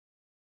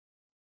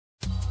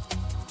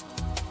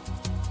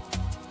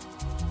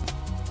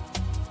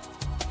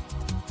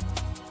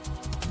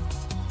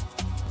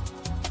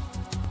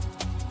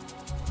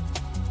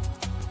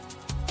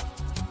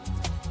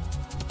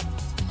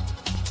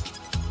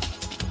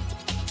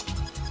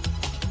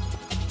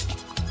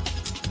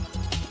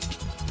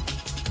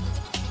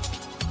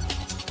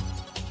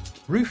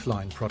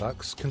Roofline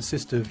products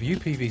consist of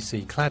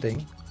UPVC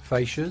cladding,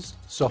 fascias,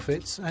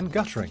 soffits and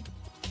guttering.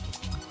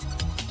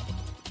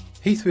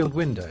 Heathfield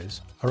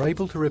Windows are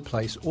able to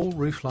replace all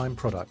Roofline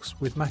products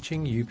with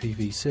matching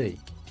UPVC,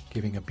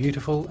 giving a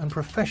beautiful and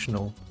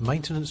professional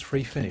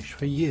maintenance-free finish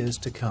for years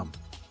to come.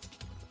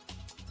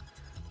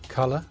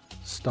 Colour,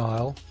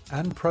 style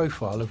and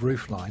profile of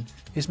Roofline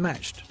is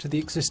matched to the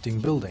existing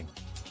building.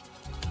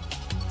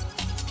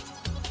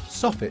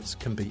 Soffits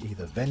can be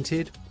either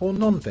vented or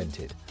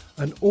non-vented,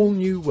 and all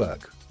new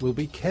work will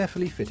be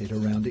carefully fitted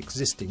around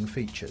existing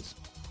features.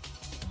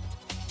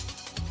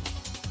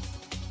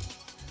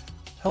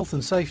 Health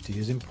and safety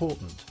is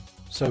important,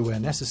 so where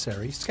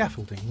necessary,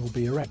 scaffolding will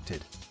be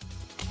erected.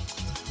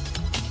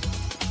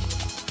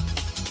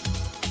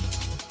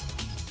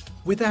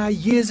 With our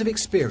years of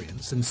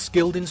experience and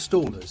skilled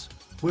installers,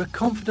 we're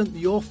confident that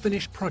your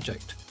finished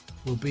project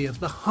will be of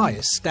the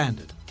highest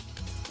standard.